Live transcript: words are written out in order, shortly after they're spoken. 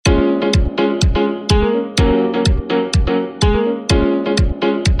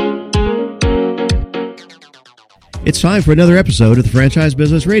It's time for another episode of the Franchise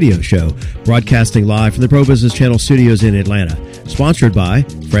Business Radio Show, broadcasting live from the Pro Business Channel studios in Atlanta. Sponsored by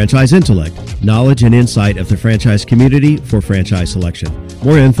Franchise Intellect, knowledge and insight of the franchise community for franchise selection.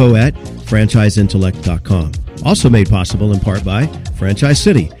 More info at franchiseintellect.com. Also made possible in part by Franchise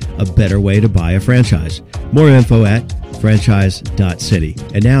City, a better way to buy a franchise. More info at franchise.city.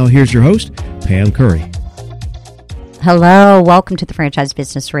 And now here's your host, Pam Curry. Hello, welcome to the Franchise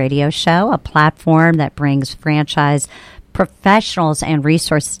Business Radio Show, a platform that brings franchise professionals and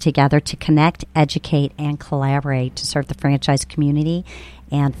resources together to connect, educate, and collaborate to serve the franchise community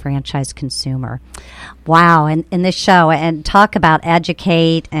and franchise consumer. Wow, and in this show, and talk about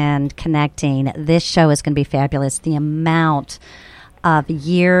educate and connecting, this show is going to be fabulous. The amount of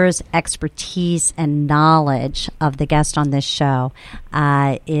years, expertise, and knowledge of the guest on this show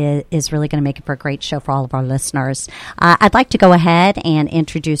is really going to make it for a great show for all of our listeners. I'd like to go ahead and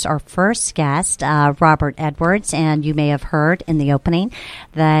introduce our first guest, Robert Edwards, and you may have heard in the opening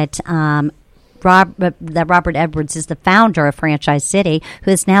that Robert Edwards is the founder of Franchise City, who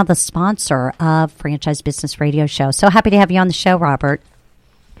is now the sponsor of Franchise Business Radio Show. So happy to have you on the show, Robert.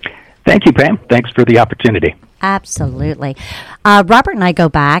 Thank you, Pam. Thanks for the opportunity. Absolutely. Robert and I go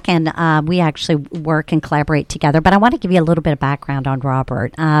back, and we actually work and collaborate together, but I want to give you a little bit of background on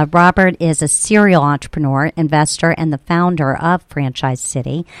Robert. Robert is a serial entrepreneur, investor, and the founder of Franchise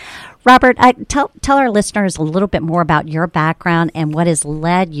City. Robert, tell our listeners a little bit more about your background and what has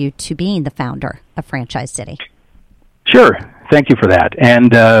led you to being the founder of Franchise City. Sure. Thank you for that.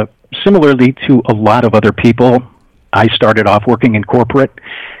 And similarly to a lot of other people, I started off working in corporate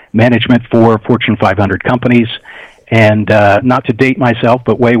management for Fortune 500 companies. And not to date myself,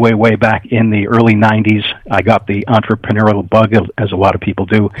 but way back in the early 90s, I got the entrepreneurial bug, as a lot of people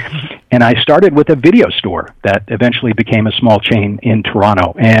do. And I started with a video store that eventually became a small chain in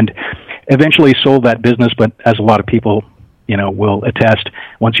Toronto, and eventually sold that business. But as a lot of people, will attest,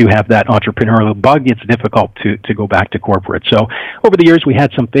 once you have that entrepreneurial bug, it's difficult to go back to corporate. So over the years, we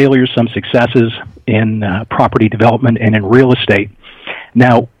had some failures, some successes in property development and in real estate.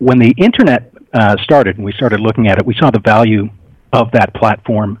 Now, when the internet started and we started looking at it, we saw the value of that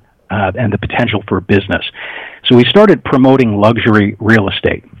platform and the potential for business. So we started promoting luxury real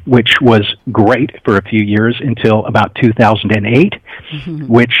estate, which was great for a few years until about 2008,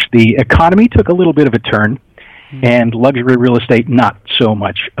 which the economy took a little bit of a turn, and luxury real estate not so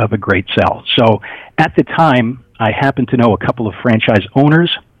much of a great sell. So at the time, I happened to know a couple of franchise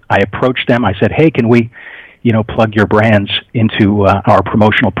owners. I approached them. I said, hey, can we plug your brands into our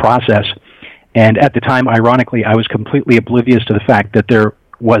promotional process? And at the time, ironically, I was completely oblivious to the fact that there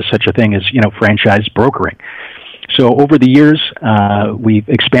was such a thing as, franchise brokering. So over the years, we've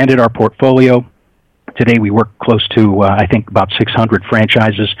expanded our portfolio. Today, we work close to, I think, about 600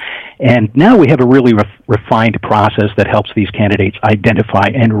 franchises. And now we have a really refined process that helps these candidates identify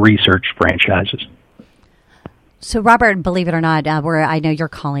and research franchises. So, Robert, believe it or not, I know you're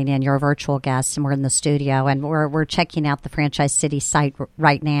calling in. You're a virtual guest, and we're in the studio, and we're checking out the Franchise City site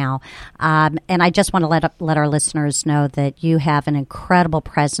right now. And I just want to let our listeners know that you have an incredible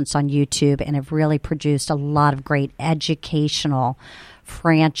presence on YouTube and have really produced a lot of great educational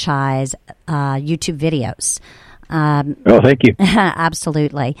franchise YouTube videos. Thank you.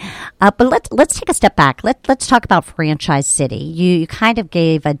 Absolutely. But let's take a step back. Let's talk about Franchise City. You kind of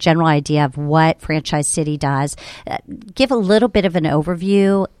gave a general idea of what Franchise City does. Give a little bit of an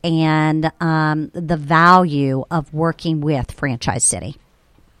overview and the value of working with Franchise City.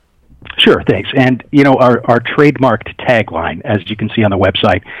 Sure, thanks. And, our trademarked tagline, as you can see on the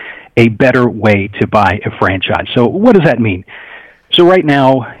website, a better way to buy a franchise. So what does that mean? So right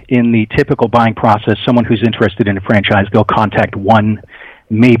now, in the typical buying process, someone who's interested in a franchise, they'll contact one,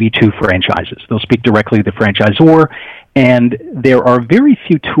 maybe two franchises. They'll speak directly to the franchisor, and there are very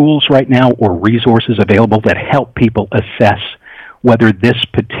few tools right now or resources available that help people assess whether this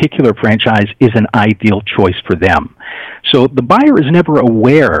particular franchise is an ideal choice for them. So the buyer is never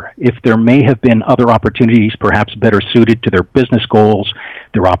aware if there may have been other opportunities perhaps better suited to their business goals,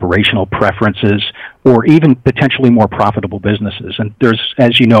 their operational preferences, or even potentially more profitable businesses. And there's,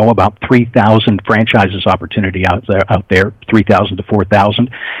 as you know, about 3,000 franchises opportunity out there, 3,000 to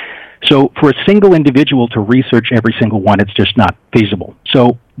 4,000. So for a single individual to research every single one, it's just not feasible.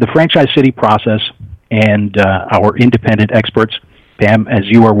 So the Franchise City process and our independent experts, Pam, as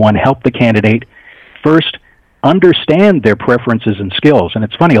you are one, help the candidate first understand their preferences and skills. And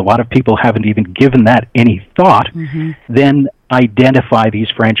it's funny, a lot of people haven't even given that any thought. Then identify these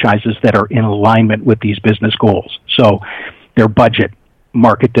franchises that are in alignment with these business goals. So their budget,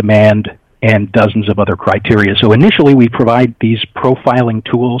 market demand, and dozens of other criteria. So initially, we provide these profiling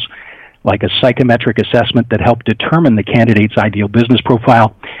tools like a psychometric assessment that help determine the candidate's ideal business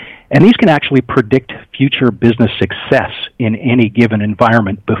profile. And these can actually predict future business success in any given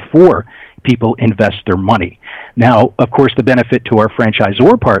environment before people invest their money. Now, of course, the benefit to our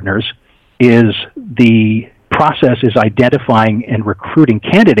franchisor partners is the process is identifying and recruiting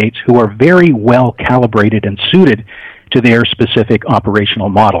candidates who are very well calibrated and suited to their specific operational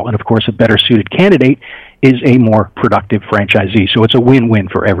model. And of course, a better suited candidate is a more productive franchisee. So it's a win-win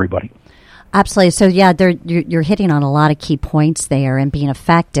for everybody. Absolutely. So, yeah, you're hitting on a lot of key points there and being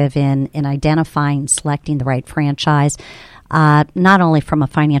effective in identifying and selecting the right franchise, not only from a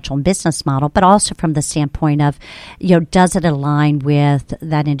financial and business model, but also from the standpoint of, does it align with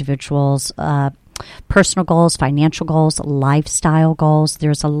that individual's personal goals, financial goals, lifestyle goals.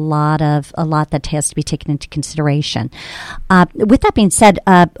 There's a lot that has to be taken into consideration. With that being said,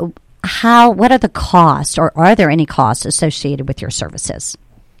 what are the costs, or are there any costs associated with your services?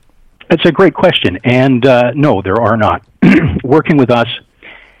 That's a great question, and no, there are not. Working with us,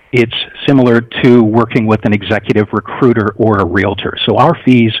 it's similar to working with an executive recruiter or a realtor. So our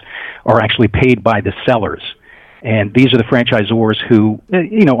fees are actually paid by the sellers, and these are the franchisors who,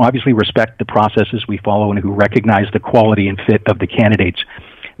 obviously respect the processes we follow and who recognize the quality and fit of the candidates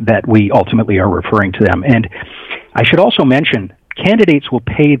that we ultimately are referring to them. And I should also mention, candidates will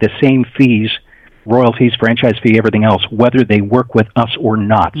pay the same fees, royalties, franchise fee, everything else, whether they work with us or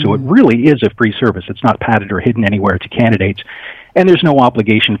not. So it really is a free service. It's not padded or hidden anywhere to candidates, and there's no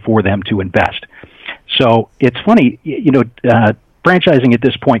obligation for them to invest. So it's funny, franchising at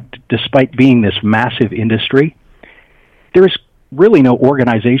this point, despite being this massive industry, there's really no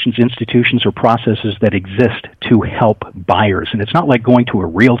organizations, institutions, or processes that exist to help buyers. And it's not like going to a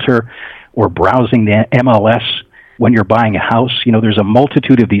realtor or browsing the MLS when you're buying a house. There's a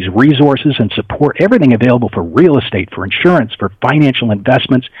multitude of these resources and support, everything available for real estate, for insurance, for financial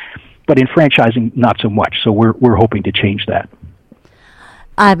investments, but in franchising, not so much. So we're hoping to change that.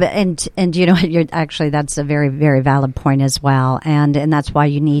 And you're actually, that's a very, very valid point as well. And that's why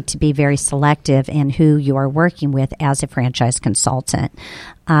you need to be very selective in who you are working with as a franchise consultant.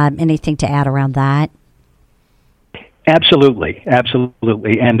 Anything to add around that? Absolutely.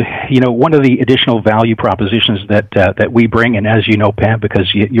 And, one of the additional value propositions that we bring, and as you know, Pam, because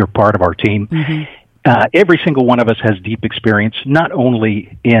you're part of our team, every single one of us has deep experience, not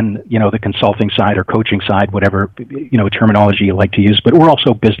only in, the consulting side or coaching side, whatever, terminology you like to use, but we're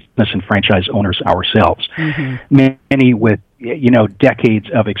also business and franchise owners ourselves. Many with, decades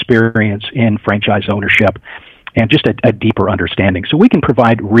of experience in franchise ownership and just a deeper understanding. So we can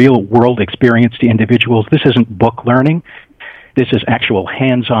provide real-world experience to individuals. This isn't book learning. This is actual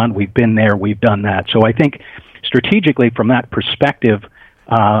hands-on. We've been there. We've done that. So I think strategically from that perspective,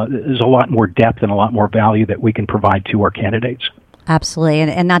 there's a lot more depth and a lot more value that we can provide to our candidates. Absolutely.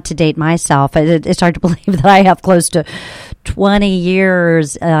 And not to date myself, it's hard to believe that I have close to 20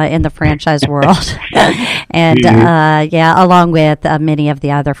 years in the franchise world. And along with many of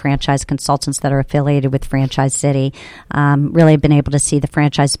the other franchise consultants that are affiliated with Franchise City, really have been able to see the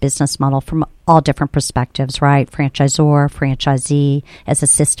franchise business model from all different perspectives, right? Franchisor, franchisee, as a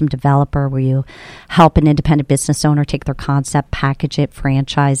system developer where you help an independent business owner take their concept, package it,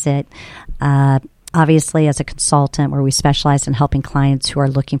 franchise it. Obviously, as a consultant, where we specialize in helping clients who are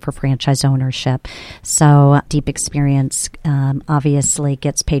looking for franchise ownership. So deep experience obviously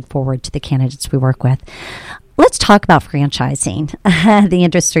gets paid forward to the candidates we work with. Let's talk about franchising, the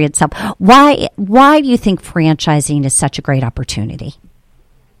industry itself. Why do you think franchising is such a great opportunity?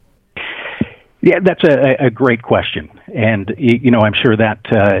 Yeah, that's a great question. And, I'm sure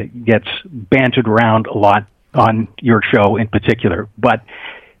that gets bantered around a lot on your show in particular. But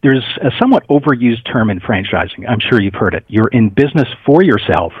there's a somewhat overused term in franchising. I'm sure you've heard it. You're in business for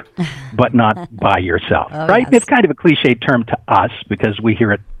yourself, but not by yourself, right? Yes. It's kind of a cliche term to us because we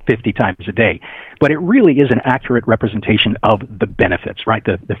hear it 50 times a day. But it really is an accurate representation of the benefits, right?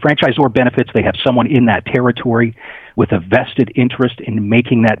 The franchisor benefits, they have someone in that territory with a vested interest in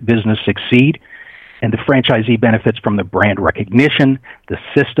making that business succeed. And the franchisee benefits from the brand recognition, the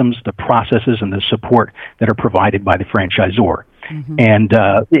systems, the processes, and the support that are provided by the franchisor. And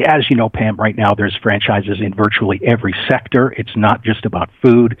as you know, Pam, right now there's franchises in virtually every sector. It's not just about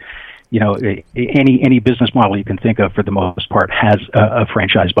food. Any business model you can think of, for the most part, has a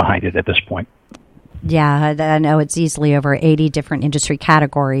franchise behind it at this point. Yeah, I know it's easily over 80 different industry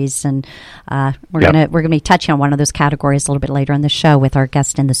categories, and we're gonna be touching on one of those categories a little bit later in the show with our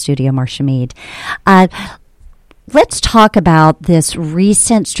guest in the studio, Marcia Mead. Let's talk about this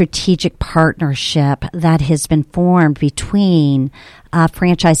recent strategic partnership that has been formed between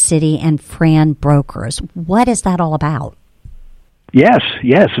Franchise City and Fran Brokers. What is that all about? Yes,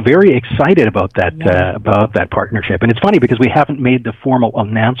 very excited about that partnership. And it's funny because we haven't made the formal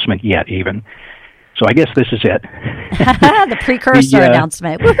announcement yet, even. So I guess this is it. The precursor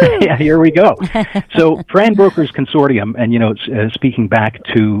announcement. Yeah, here we go. So Fran Brokers Consortium, and speaking back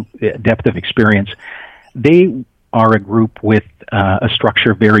to depth of experience, they are a group with a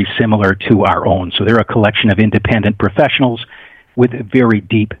structure very similar to our own. So they're a collection of independent professionals with very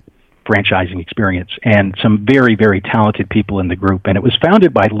deep franchising experience and some very, very talented people in the group. And it was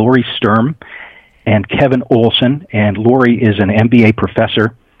founded by Lori Sturm and Kevin Olson. And Lori is an MBA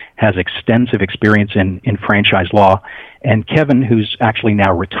professor, has extensive experience in franchise law. And Kevin, who's actually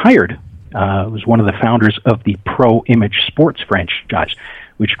now retired, was one of the founders of the Pro Image Sports franchise,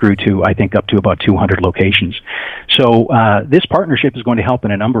 which grew to, I think, up to about 200 locations. So this partnership is going to help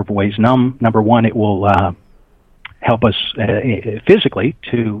in a number of ways. Number one, it will help us physically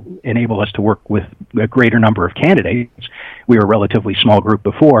to enable us to work with a greater number of candidates. We were a relatively small group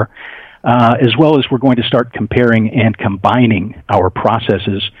before, as well as we're going to start comparing and combining our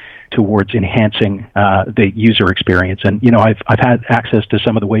processes towards enhancing the user experience. And, I've had access to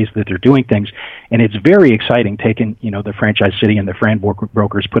some of the ways that they're doing things, and it's very exciting taking, the Franchise City and the Fran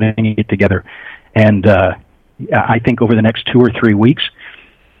Brokers, putting it together. And I think over the next 2 or 3 weeks,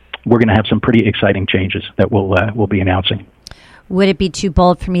 we're going to have some pretty exciting changes that we'll be announcing. Would it be too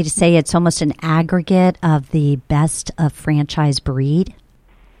bold for me to say it's almost an aggregate of the best of franchise breed?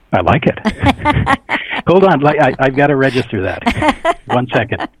 I like it. Hold on, I've got to register that. 1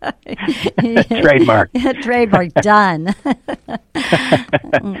 second. Trademark. Trademark, done.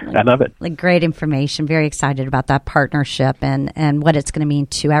 I love it. Great information. Very excited about that partnership and what it's going to mean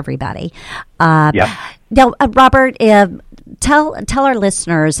to everybody. Now, Robert, tell our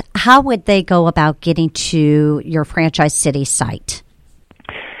listeners, how would they go about getting to your Franchise City site?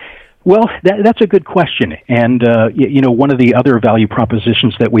 Well, that's a good question. And, one of the other value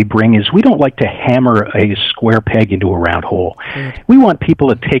propositions that we bring is we don't like to hammer a square peg into a round hole. Good. We want people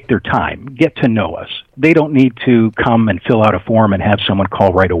to take their time, get to know us. They don't need to come and fill out a form and have someone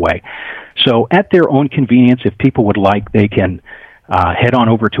call right away. So at their own convenience, if people would like, they can head on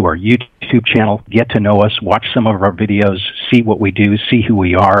over to our YouTube channel, get to know us, watch some of our videos, see what we do, see who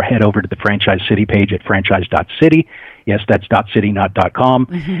we are, head over to the Franchise City page at franchise.city. Yes, that's .city, not .com.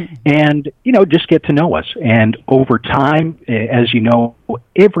 Mm-hmm. And, just get to know us. And over time, as you know,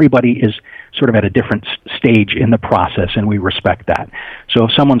 everybody is sort of at a different stage in the process, and we respect that. So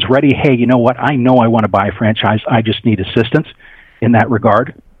if someone's ready, hey, you know what, I know I want to buy a franchise, I just need assistance in that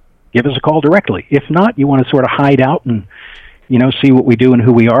regard, give us a call directly. If not, you want to sort of hide out and, see what we do and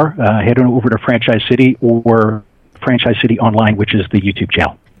who we are, head on over to Franchise City or Franchise City Online, which is the YouTube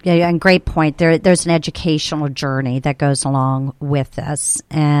channel. Yeah, and great point. There's an educational journey that goes along with this,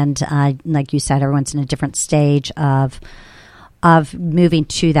 and like you said, everyone's in a different stage of moving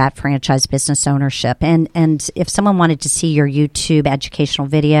to that franchise business ownership. And if someone wanted to see your YouTube educational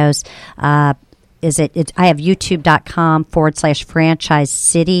videos, I have youtube.com/Franchise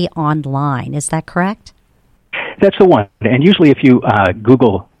City Online. Is that correct? That's the one. And usually, if you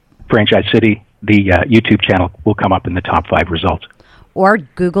Google Franchise City, the YouTube channel will come up in the top 5 results. Or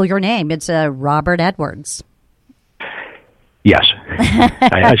Google your name. It's Robert Edwards. Yes.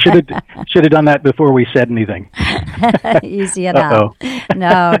 I should have done that before we said anything. Easy enough.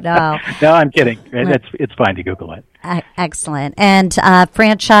 No. No, I'm kidding. It's fine to Google it. Excellent. And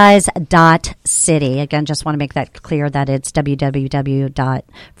franchise.city. Again, just want to make that clear that it's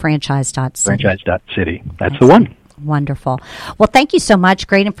www.franchise.city. Franchise.city. That's the one. Wonderful. Well, thank you so much.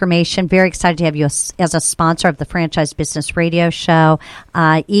 Great information. Very excited to have you as a sponsor of the Franchise Business Radio Show.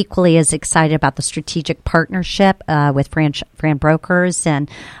 Equally as excited about the strategic partnership with Fran Brokers and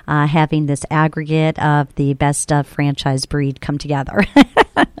having this aggregate of the best of franchise breed come together.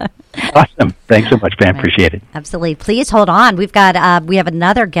 Awesome. Thanks so much, Pam. Appreciate it. Absolutely. Please hold on. We have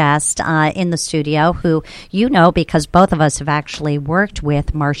another guest in the studio who because both of us have actually worked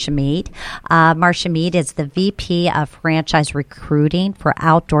with Marcia Mead. Marcia Mead is the VP of Franchise Recruiting for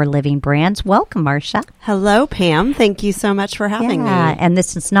Outdoor Living Brands. Welcome, Marcia. Hello, Pam. Thank you so much for having me. And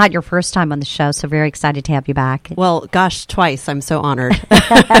this is not your first time on the show, so very excited to have you back. Well, gosh, twice. I'm so honored.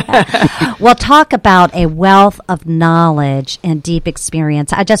 We'll talk about a wealth of knowledge and deep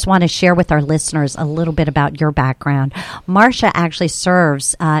experience. I just want to share with our listeners a little bit about your background. Marcia actually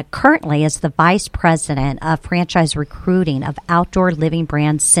serves currently as the Vice President of Franchise Recruiting of Outdoor Living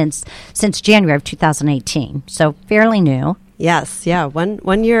Brands since January of 2018. So fairly new. Yes, yeah,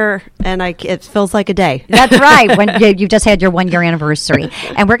 one year, and it feels like a day. That's right. When you just had your 1 year anniversary,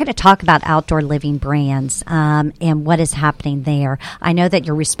 and we're going to talk about Outdoor Living Brands and what is happening there. I know that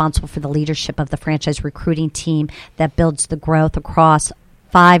you're responsible for the leadership of the franchise recruiting team that builds the growth across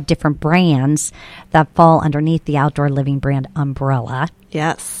 5 different brands that fall underneath the Outdoor Living brand umbrella.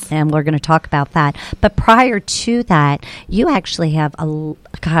 Yes. And we're going to talk about that. But prior to that, you actually have,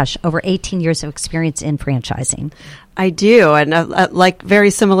 over 18 years of experience in franchising. I do. And like very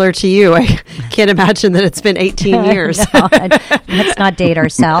similar to you, I can't imagine that it's been 18 years. No, let's not date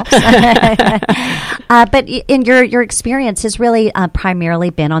ourselves. But in your experience has really primarily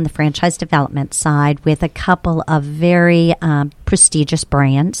been on the franchise development side with a couple of very prestigious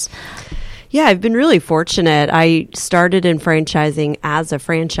brands. Yeah, I've been really fortunate. I started in franchising as a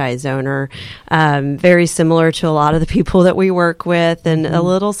franchise owner, very similar to a lot of the people that we work with, and a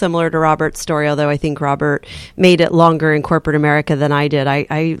little similar to Robert's story, although I think Robert made it longer in corporate America than I did.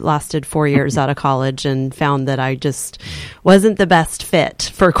 I lasted 4 years out of college and found that I just wasn't the best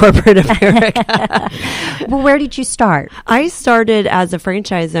fit for corporate America. Well, where did you start? I started as a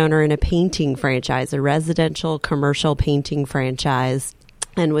franchise owner in a painting franchise, a residential commercial painting franchise.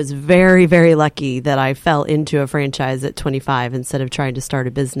 And was very, very lucky that I fell into a franchise at 25 instead of trying to start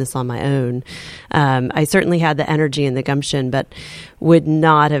a business on my own. I certainly had the energy and the gumption, but would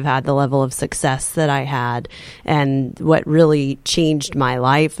not have had the level of success that I had. And what really changed my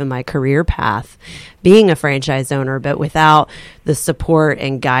life and my career path, being a franchise owner, but without the support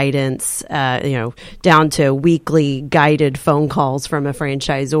and guidance, down to weekly guided phone calls from a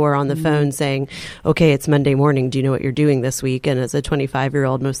franchisor on the phone saying, okay, it's Monday morning. Do you know what you're doing this week? And as a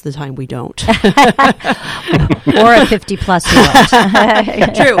 25-year-old, most of the time we don't. Or a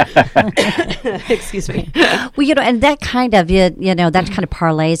 50-plus-year-old. True. Excuse me. Well, and that kind of, that kind of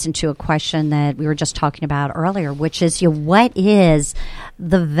parlays into a question that we were just talking about earlier, which is, what is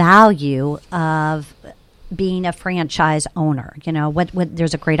the value of being a franchise owner? What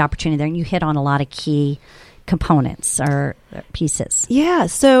there's a great opportunity there, and you hit on a lot of key components or pieces. Yeah.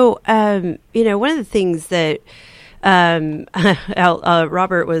 So, one of the things that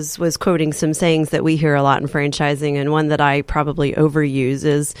Robert was quoting some sayings that we hear a lot in franchising, and one that I probably overuse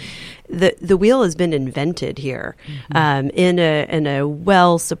is the wheel has been invented here, in a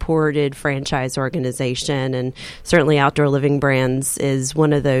well-supported franchise organization, and certainly Outdoor Living Brands is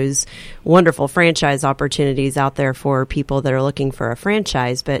one of those wonderful franchise opportunities out there for people that are looking for a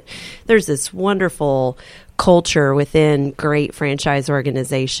franchise. But there's this wonderful culture within great franchise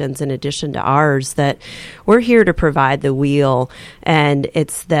organizations, in addition to ours, that we're here to provide the wheel, and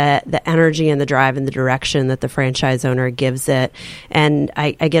it's the energy and the drive and the direction that the franchise owner gives it. And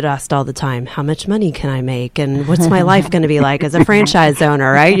I get asked all the time, how much money can I make? And what's my life going to be like as a franchise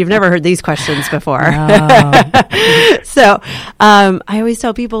owner, right? You've never heard these questions before. So I always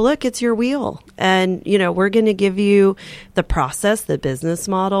tell people, look, it's your wheel. And, we're going to give you the process, the business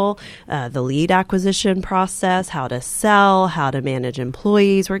model, the lead acquisition process, how to sell, how to manage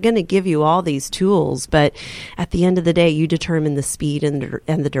employees. We're going to give you all these tools. But at the end of the day, you determine the speed and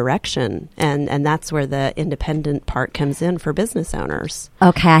the direction. And that's where the independent part comes in for business owners.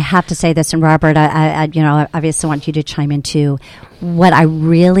 Okay, I have to say this, and Robert, I obviously want you to chime in too. What I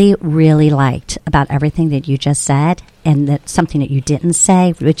really, really liked about everything that you just said, and that's something that you didn't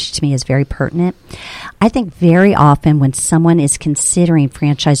say, which to me is very pertinent. I think very often when someone is considering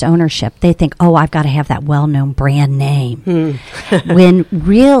franchise ownership, they think, I've got to have that well-known brand name. When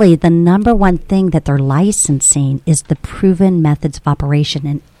really the number one thing that they're licensing is the proven methods of operation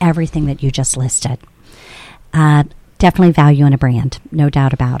and everything that you just listed. Definitely value in a brand, no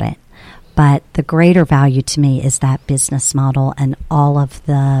doubt about it. But the greater value to me is that business model and all of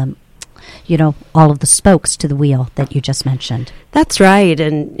the spokes to the wheel that you just mentioned. That's right.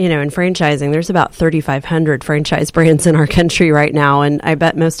 And, in franchising, there's about 3,500 franchise brands in our country right now. And I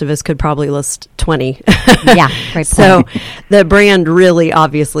bet most of us could probably list 20. Yeah, great point. So the brand really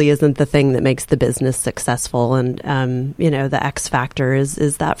obviously isn't the thing that makes the business successful. And, the X factor is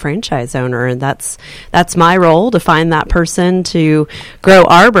that franchise owner. And that's my role, to find that person to grow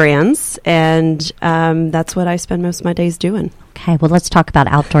our brands. And that's what I spend most of my days doing. Okay, well, let's talk about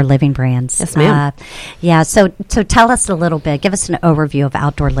Outdoor Living Brands. Yes, ma'am. So tell us a little bit. Give us an overview of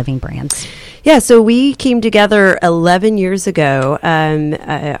Outdoor Living Brands. Yeah, so we came together 11 years ago.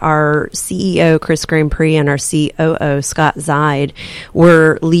 Our CEO, Chris Grand Prix, and our COO, Scott Zide,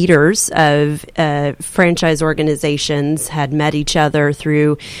 were leaders of franchise organizations, had met each other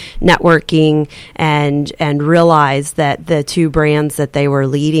through networking, and realized that the two brands that they were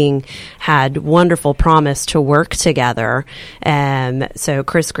leading had wonderful promise to work together. So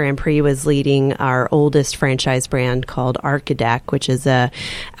Chris Grand Prix was leading our oldest franchise brand called Archidec, which is a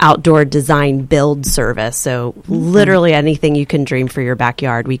outdoor design build service. So literally anything you can dream for your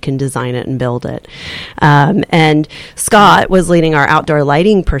backyard, we can design it and build it. And Scott was leading our Outdoor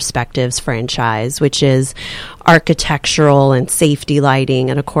Lighting Perspectives franchise, which is architectural and safety lighting.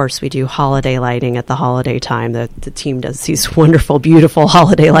 And of course, we do holiday lighting at the holiday time. The team does these wonderful, beautiful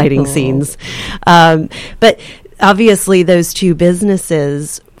holiday lighting scenes. But obviously, those two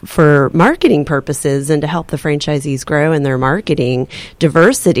businesses, for marketing purposes and to help the franchisees grow in their marketing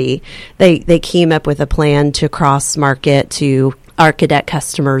diversity, they came up with a plan to cross market to Archidec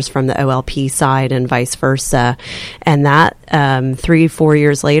customers from the OLP side and vice versa. And that 3-4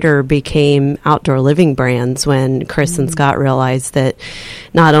 years later became Outdoor Living brands when Chris and Scott realized that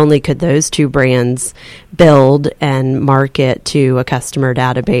not only could those two brands build and market to a customer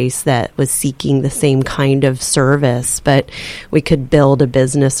database that was seeking the same kind of service, but we could build a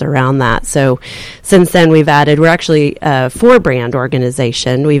business around that. So since then we're actually a 4-brand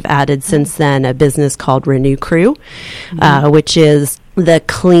organization. We've added since then a business called Renew Crew, which is the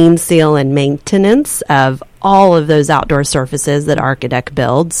clean, seal, and maintenance of all of those outdoor surfaces that Archidec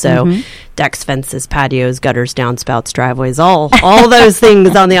builds. So decks, fences, patios, gutters, downspouts, driveways, all those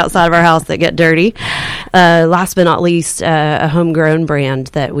things on the outside of our house that get dirty. Last but not least, a homegrown brand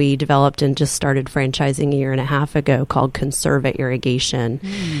that we developed and just started franchising a year and a half ago called Conserva Irrigation.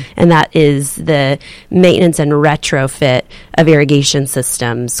 And that is the maintenance and retrofit of irrigation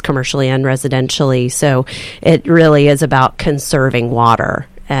systems, commercially and residentially. So it really is about conserving water.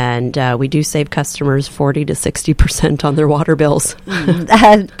 And we do save customers 40 to 60% on their water bills.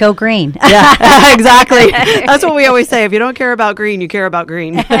 Go green. Yeah, exactly. That's what we always say. If you don't care about green, you care about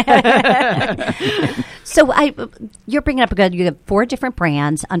green. So you're bringing up you have 4 different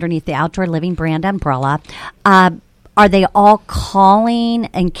brands underneath the Outdoor Living brand umbrella. Are they all calling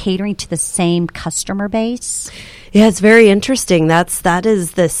and catering to the same customer base? Yeah, it's very interesting. That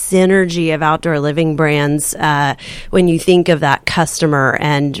is the synergy of Outdoor Living brands when you think of that customer,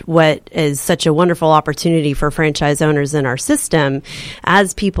 and what is such a wonderful opportunity for franchise owners in our system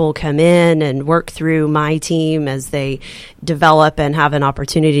as people come in and work through my team as they develop and have an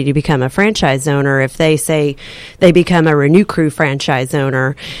opportunity to become a franchise owner. If they say they become a Renew Crew franchise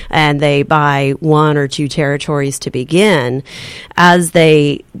owner and they buy 1 or 2 territories to begin, as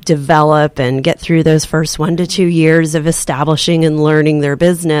they develop and get through those first 1 to 2 years of establishing and learning their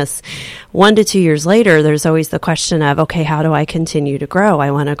business, 1 to 2 years later, there's always the question of, okay, how do I continue to grow? I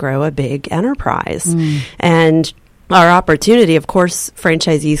want to grow a big enterprise. And our opportunity, of course,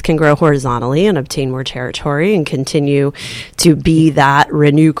 franchisees can grow horizontally and obtain more territory and continue to be that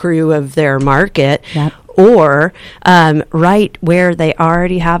Renew Crew of their market. Yep. Or right where they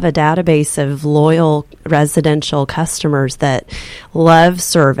already have a database of loyal residential customers that love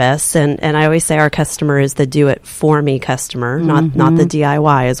service. And I always say our customer is the do-it-for-me customer, not the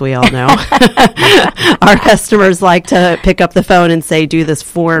DIY, as we all know. Our customers like to pick up the phone and say, do this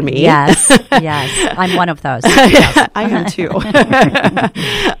for me. Yes, yes. I'm one of those. Yes. I am too.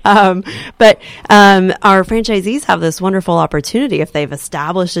 But our franchisees have this wonderful opportunity if they've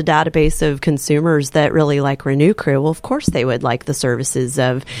established a database of consumers that really like Renew Crew. Well, of course they would like the services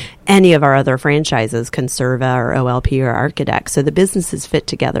of any of our other franchises, Conserva or OLP or Archidec. So the businesses fit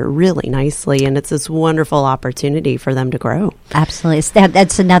together really nicely, and it's this wonderful opportunity for them to grow. Absolutely.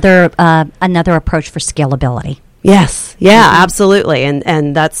 That's another approach for scalability. Yes. Yeah, absolutely.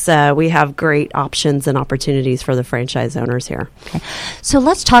 And that's, we have great options and opportunities for the franchise owners here. Okay. So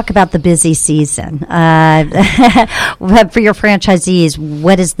let's talk about the busy season. For your franchisees,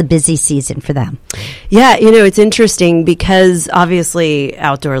 what is the busy season for them? Yeah, it's interesting because obviously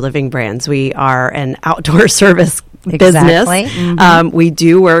Outdoor Living brands, we are an outdoor service business. We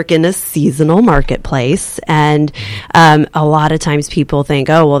do work in a seasonal marketplace, and a lot of times people think,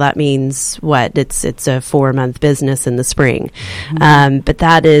 oh, well, that means what? It's a 4-month business in the spring. But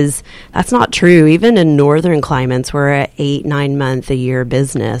that's not true. Even in northern climates, we're an 8-9 month a year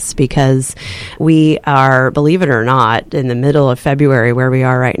business, because we are, believe it or not, in the middle of February where we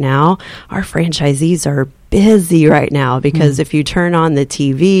are right now, our franchisees are busy right now because if you turn on the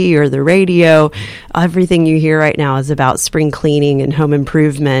TV or the radio, everything you hear right now is about spring cleaning and home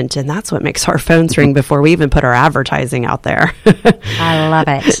improvement, and that's what makes our phones ring before we even put our advertising out there. I love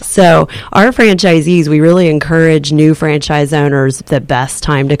it. So our franchisees, we really encourage new franchise owners. The best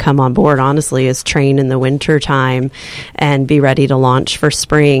time to come on board, honestly, is train in the winter time and be ready to launch for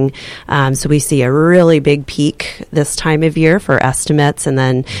spring. So we see a really big peak this time of year for estimates, and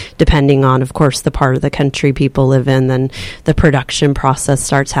then depending on, of course, the part of the country people live in, then the production process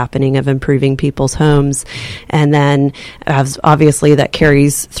starts happening of improving people's homes. And then obviously that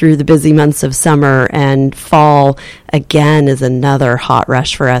carries through the busy months of summer, and fall again is another hot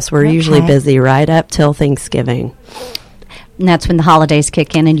rush for us. We're usually busy right up till Thanksgiving. And that's when the holidays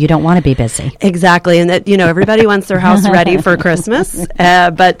kick in and you don't want to be busy. Exactly. And that, everybody wants their house ready for Christmas,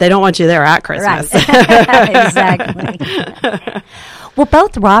 but they don't want you there at Christmas. Right. Exactly. Well,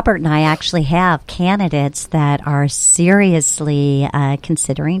 both Robert and I actually have candidates that are seriously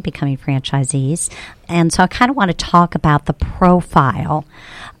considering becoming franchisees. And so I kind of want to talk about the profile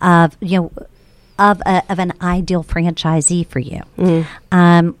of, of an ideal franchisee for you.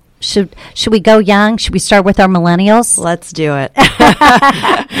 Should we go young? Should we start with our millennials? Let's do it.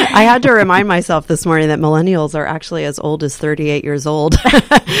 I had to remind myself this morning that millennials are actually as old as 38 years old.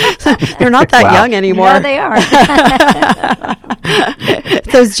 They're not that young anymore. No, they are.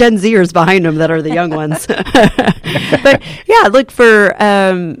 Those Gen Zers behind them that are the young ones. But yeah, look, for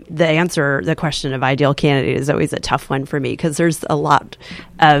the question of ideal candidate is always a tough one for me because there's a lot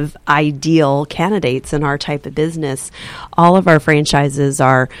of ideal candidates in our type of business. All of our franchises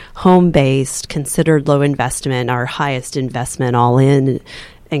are home-based, considered low investment, our highest investment all in,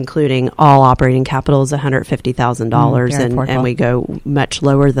 including all operating capital is $150,000, and we go much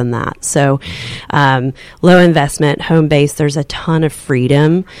lower than that. So low investment, home-based, there's a ton of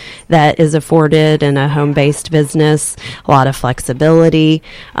freedom that is afforded in a home-based business, a lot of flexibility.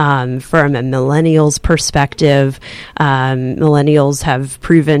 From a millennials perspective, millennials have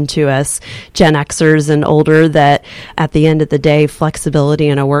proven to us, Gen Xers and older, that at the end of the day, flexibility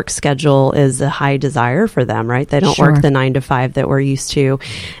in a work schedule is a high desire for them, right? They don't work the 9 to 5 that we're used to.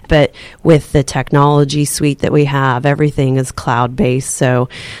 But with the technology suite that we have, everything is cloud-based. So,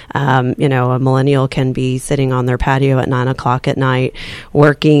 a millennial can be sitting on their patio at 9 o'clock at night,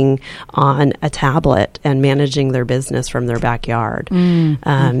 working on a tablet and managing their business from their backyard.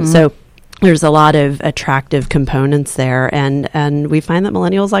 So there's a lot of attractive components there, and we find that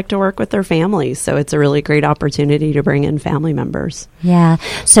millennials like to work with their families, so it's a really great opportunity to bring in family members. Yeah,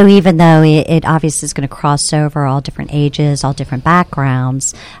 so even though it obviously is going to cross over all different ages, all different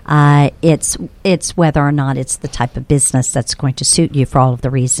backgrounds, it's whether or not it's the type of business that's going to suit you for all of the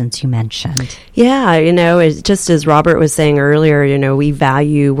reasons you mentioned. Yeah, it's just as Robert was saying earlier, we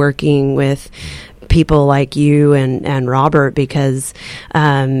value working with people like you and Robert because,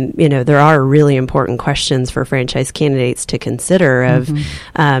 there are really important questions for franchise candidates to consider of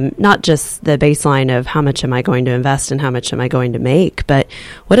not just the baseline of how much am I going to invest and how much am I going to make, but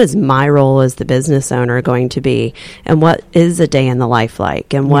what is my role as the business owner going to be, and what is a day in the life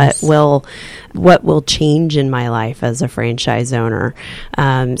like, and what will change in my life as a franchise owner.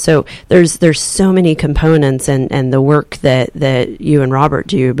 So there's so many components, and the work that you and Robert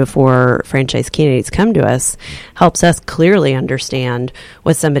do before franchise candidates come to us helps us clearly understand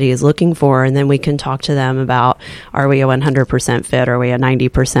what somebody is looking for, and then we can talk to them about, are we a 100% fit, are we a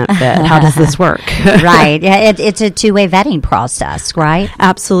 90% fit, how does this work? Right. Yeah, it's a two-way vetting process, right?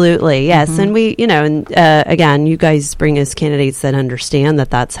 Absolutely, yes. And we, again, you guys bring us candidates that understand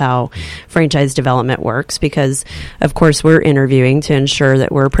that that's how franchise development works, because of course we're interviewing to ensure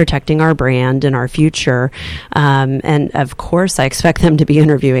that we're protecting our brand and our future, and of course I expect them to be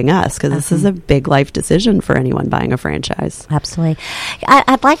interviewing us because this is a big life decision for anyone buying a franchise. Absolutely.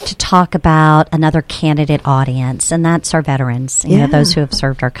 I'd like to talk about another candidate audience, and that's our veterans, those who have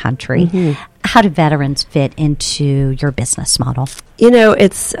served our country. How do veterans fit into your business model?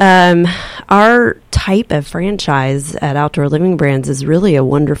 It's our type of franchise at Outdoor Living Brands is really a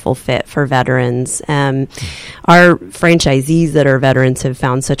wonderful fit for veterans. Our franchisees that are veterans have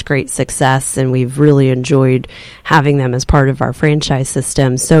found such great success, and we've really enjoyed having them as part of our franchise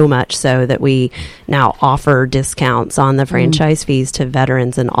system, so much so that we now offer discounts on the franchise fees to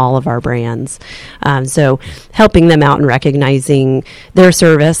veterans in all of our brands. So helping them out and recognizing their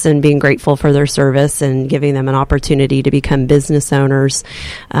service and being grateful for their service and giving them an opportunity to become business owners owners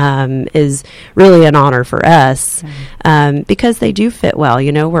is really an honor for us because they do fit well.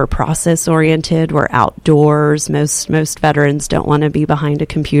 You know, we're process oriented, we're outdoors. Most veterans don't want to be behind a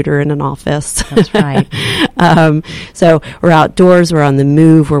computer in an office. That's right. So we're outdoors, we're on the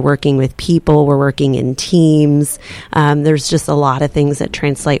move, we're working with people, we're working in teams. There's just a lot of things that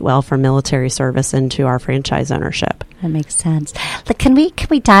translate well from military service into our franchise ownership. That makes sense. Look, can we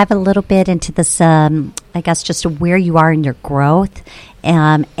dive a little bit into this? I guess just where you are in your growth,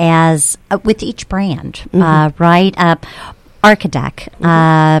 as with each brand, right?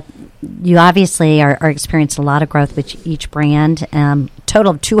 Archidec. You obviously are experiencing a lot of growth with each brand.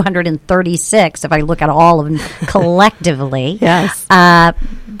 Total of 236 if I look at all of them collectively. Yes.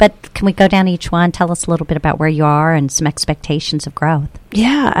 But can we go down each one? Tell us a little bit about where you are and some expectations of growth.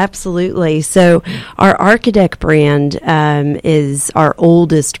 Yeah, absolutely. So our Archidec brand is our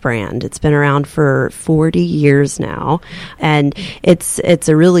oldest brand. It's been around for 40 years now, and it's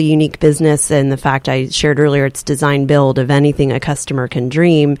a really unique business. And the fact I shared earlier, it's design build of anything a customer can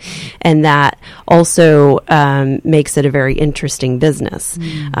dream, and that also makes it a very interesting business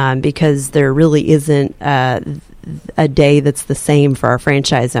because there really isn't a day that's the same for our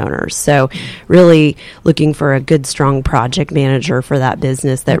franchise owners. So really looking for a good, strong project manager for that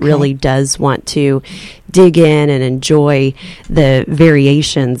business that really does want to dig in and enjoy the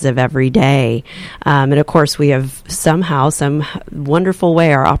variations of every day. And of course, we have somehow, some wonderful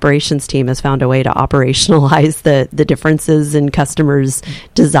way, our operations team has found a way to operationalize the differences in customers'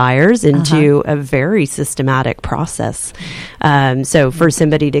 desires into a very systematic process. So for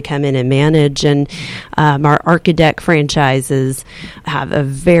somebody to come in and manage, and our Archidec franchises have a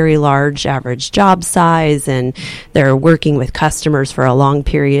very large average job size, and they're working with customers for a long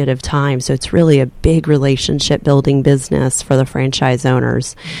period of time. So it's really a big relationship building business for the franchise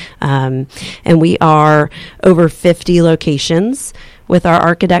owners. And we are over 50 locations with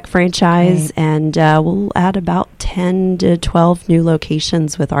our Archidec franchise, and we'll add about 10 to 12 new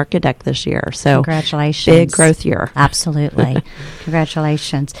locations with Archidec this year. So congratulations. Big growth year. Absolutely.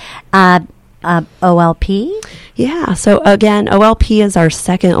 Congratulations. OLP? Yeah. So again, OLP is our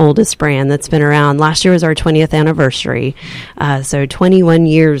second oldest brand that's been around. Last year was our 20th anniversary. So 21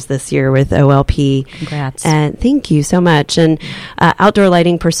 years this year with OLP. Congrats. And thank you so much. And outdoor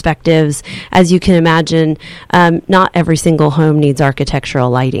lighting perspectives, as you can imagine, not every single home needs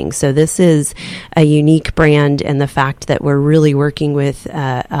architectural lighting. So this is a unique brand in the fact that we're really working with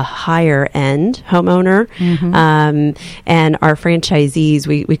a higher end homeowner. And our franchisees,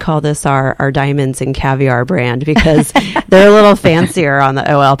 we call this our diamonds and caviar brand because they're a little fancier on the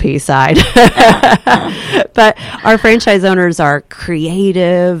OLP side. But our franchise owners are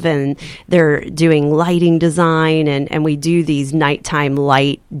creative, and they're doing lighting design, and we do these nighttime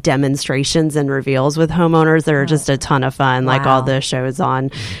light demonstrations and reveals with homeowners that are just a ton of fun, like all the shows on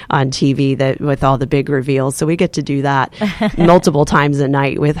TV that with all the big reveals. So we get to do that multiple times a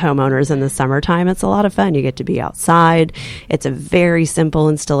night with homeowners in the summertime. It's a lot of fun. You get to be outside. It's a very simple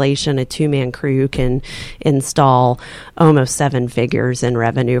installation. A two-man crew can install almost 7 figures in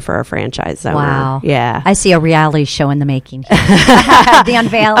revenue for a franchise owner. Wow. Yeah. I see a reality show in the making. The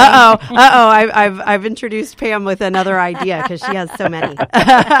unveiling. I've introduced Pam with another idea because she has so many.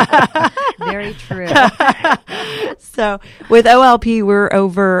 Very true. So with OLP,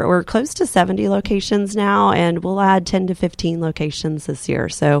 we're close to 70 locations now, and we'll add 10 to 15 locations this year.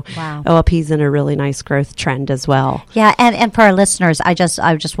 So OLP's in a really nice growth trend as well. Yeah, and for our listeners, I just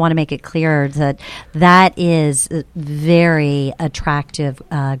want to make it clear that is very attractive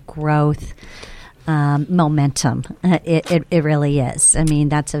growth momentum. It really is. I mean,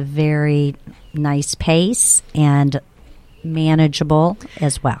 that's a very nice pace and manageable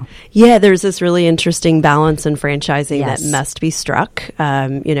as well. Yeah, there's this really interesting balance in franchising that must be struck.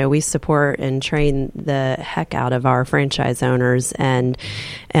 We support and train the heck out of our franchise owners, and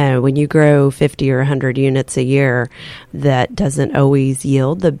when you grow 50 or 100 units a year, that doesn't always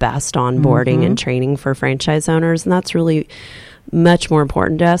yield the best onboarding and training for franchise owners, and that's really much more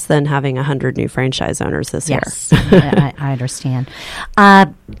important to us than having 100 new franchise owners this year. I understand.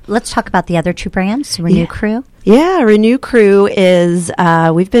 Let's talk about the other two brands, Renew Crew. Yeah, Renew Crew is,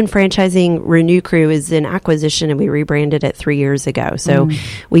 we've been franchising. Renew Crew is an acquisition, and we rebranded it 3 years ago. So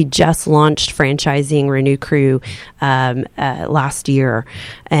we just launched franchising Renew Crew last year,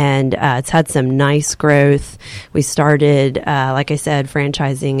 and it's had some nice growth. We started, like I said,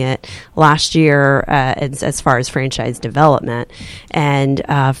 franchising it last year as far as franchise development. And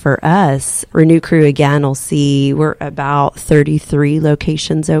for us, Renew Crew, again, we're about 33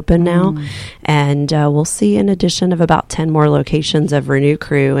 locations open now, and we'll see an addition of about 10 more locations of Renew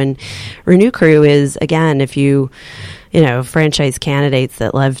Crew. And Renew Crew is, again, if you franchise candidates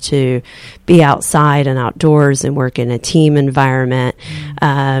that love to be outside and outdoors and work in a team environment.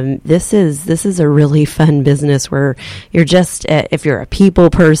 This is a really fun business where you're just, if you're a people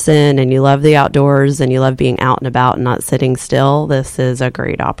person and you love the outdoors and you love being out and about and not sitting still, this is a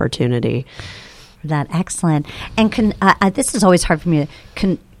great opportunity. Excellent. And this is always hard for me.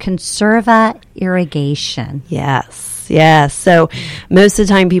 Conserva Irrigation. Yes. So most of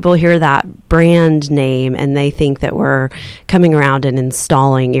the time people hear that brand name and they think that we're coming around and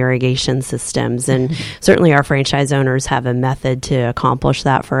installing irrigation systems. And certainly our franchise owners have a method to accomplish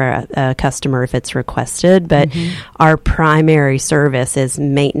that for a customer if it's requested. But our primary service is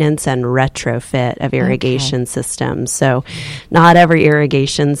maintenance and retrofit of irrigation systems. So not every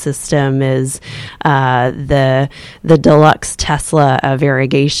irrigation system is the deluxe Tesla of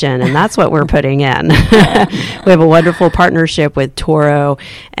irrigation, and that's what we're putting in. We have a wonderful partnership with Toro,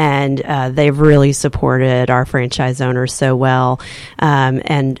 and they've really supported our franchise owners so well.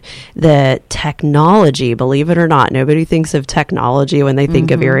 And the technology, believe it or not, nobody thinks of technology when they think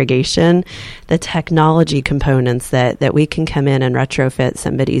of irrigation. The technology components that we can come in and retrofit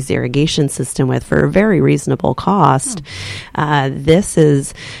somebody's irrigation system with for a very reasonable cost. This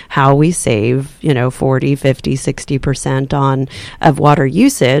is how we save, 40, 50, 60% of water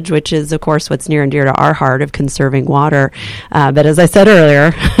usage, which is, of course, what's near and dear to our heart of conserving water. But as I said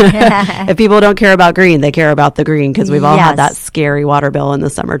earlier, if people don't care about green, they care about the green, because we've all had that scary water bill in the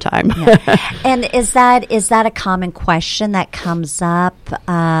summertime. And is that a common question that comes up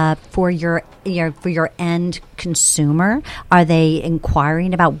for your end consumer? Are they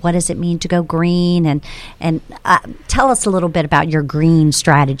inquiring about what does it mean to go green? And tell us a little bit about your green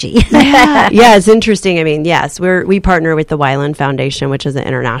strategy. Yeah, it's interesting. I mean, yes, we partner with the Weiland Foundation, which is an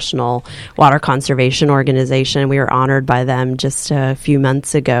international water conservation organization. We were honored by them just a few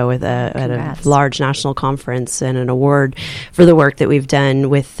months ago at a large national conference and an award for the work that we've done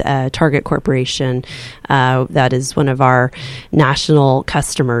with Target Corporation. That is one of our national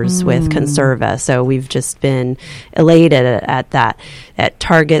customers with Conserva. So we've just been elated at that. At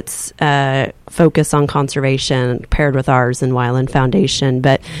Target's focus on conservation paired with ours and Weiland Foundation.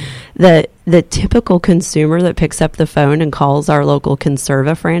 But the typical consumer that picks up the phone and calls our local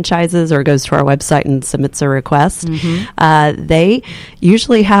Conserva franchises or goes to our website and submits a request, they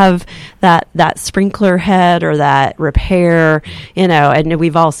usually have that sprinkler head or that repair, and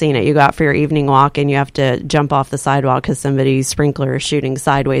we've all seen it. You go out for your evening walk and you have to jump off the sidewalk because somebody's sprinkler is shooting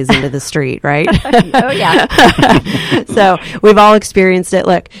sideways into the street, right? Oh, yeah. So we've all experienced it.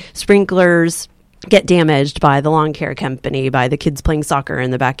 Look, sprinklers get damaged by the lawn care company, by the kids playing soccer in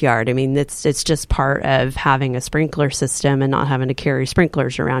the backyard. I mean, it's just part of having a sprinkler system and not having to carry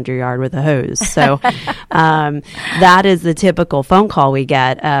sprinklers around your yard with a hose. So that is the typical phone call we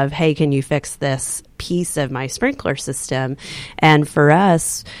get of, hey, can you fix this piece of my sprinkler system? And for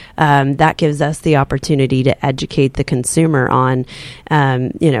us, that gives us the opportunity to educate the consumer on,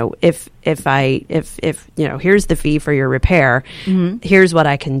 if here's the fee for your repair, here's what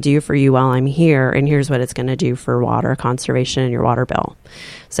I can do for you while I'm here, and here's what it's going to do for water conservation and your water bill.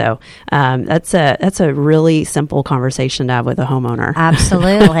 So that's a really simple conversation to have with a homeowner.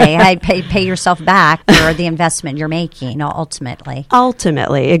 Absolutely. I'd pay yourself back for the investment you're making, ultimately.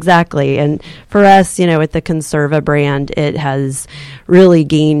 Ultimately, exactly. And for us, with the Conserva brand, it has really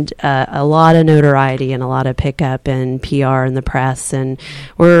gained a lot of notoriety and a lot of pickup and PR in the press. And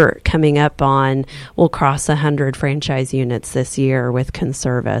we're coming up on, we'll cross 100 franchise units this year with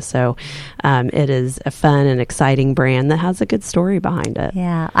Conserva. So it is a fun and exciting brand that has a good story behind it.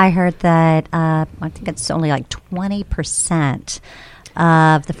 Yeah, I heard that I think it's only like 20%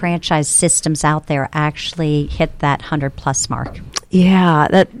 of the franchise systems out there actually hit that 100+ mark. Yeah,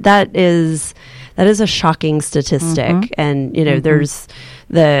 that is a shocking statistic. And there's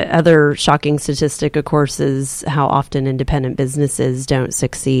the other shocking statistic, of course, is how often independent businesses don't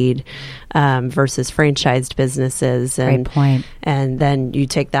succeed versus franchised businesses. And, great point. And then you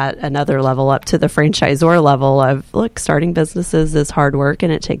take that another level up to the franchisor level of, look, starting businesses is hard work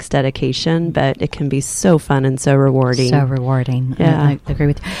and it takes dedication, but it can be so fun and so rewarding. So rewarding. Yeah. I agree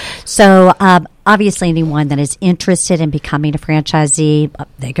with you. So obviously anyone that is interested in becoming a franchisee,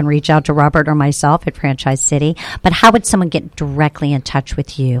 they can reach out to Robert or myself at Franchise City. But how would someone get directly in touch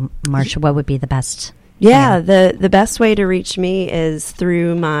with you, Marcia? What would be the best Yeah, the best way to reach me is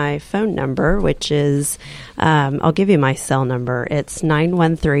through my phone number, which is, I'll give you my cell number. It's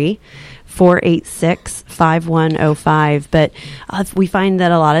 913-486-5105. But we find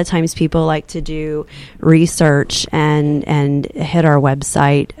that a lot of times people like to do research and hit our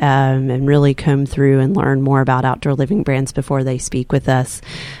website and really comb through and learn more about outdoor living brands before they speak with us.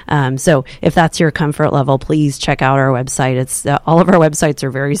 So if that's your comfort level, please check out our website. It's all of our websites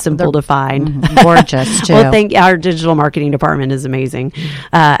are very simple to find. Gorgeous, too. Well, our digital marketing department is amazing.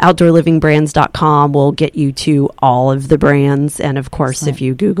 OutdoorLivingBrands.com will get you to all of the brands. And, of course, if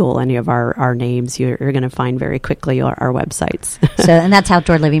you Google any of our names, you're going to find very quickly our websites. And that's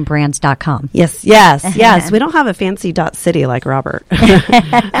OutdoorLivingBrands.com. Yes. We don't have a fancy .city like Robert.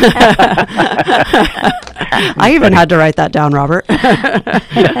 I even had to write that down, Robert.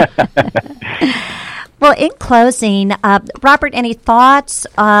 Well, in closing, Robert, any thoughts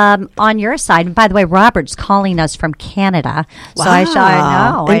on your side? And by the way, Robert's calling us from Canada. Wow. So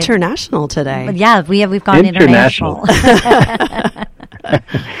I know. International today. Yeah, we've gone international.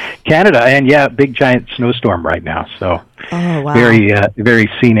 Canada, and big giant snowstorm right now. So wow. very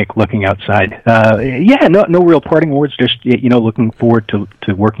scenic looking outside. No real parting words. Just looking forward to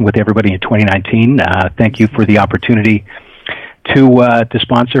working with everybody in 2019. Thank you for the opportunity to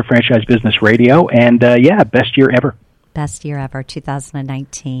sponsor Franchise Business Radio, and best year ever. Best year ever,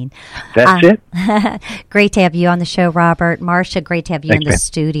 2019. That's it. Great to have you on the show, Robert. Marcia, great to have you in the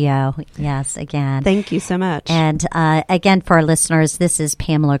studio. Yes, again. Thank you so much. And again, for our listeners, this is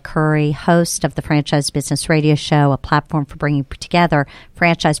Pamela Curry, host of the Franchise Business Radio Show, a platform for bringing together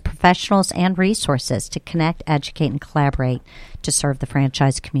franchise professionals and resources to connect, educate, and collaborate to serve the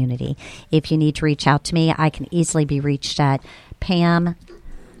franchise community. If you need to reach out to me, I can easily be reached at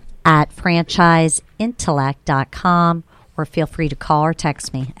pam@franchiseintellect.com, or feel free to call or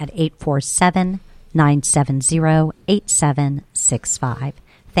text me at 847-970-8765.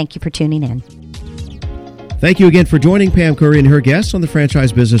 Thank you for tuning in. Thank you again for joining Pam Curry and her guests on the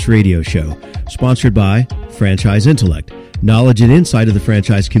Franchise Business Radio Show, sponsored by Franchise Intellect, knowledge and insight of the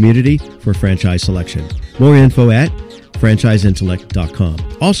franchise community for franchise selection. More info at franchiseintellect.com.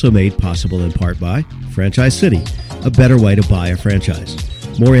 Also made possible in part by Franchise City, a better way to buy a franchise.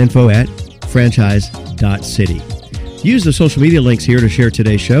 More info at franchise.city. Use the social media links here to share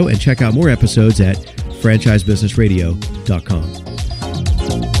today's show and check out more episodes at franchisebusinessradio.com.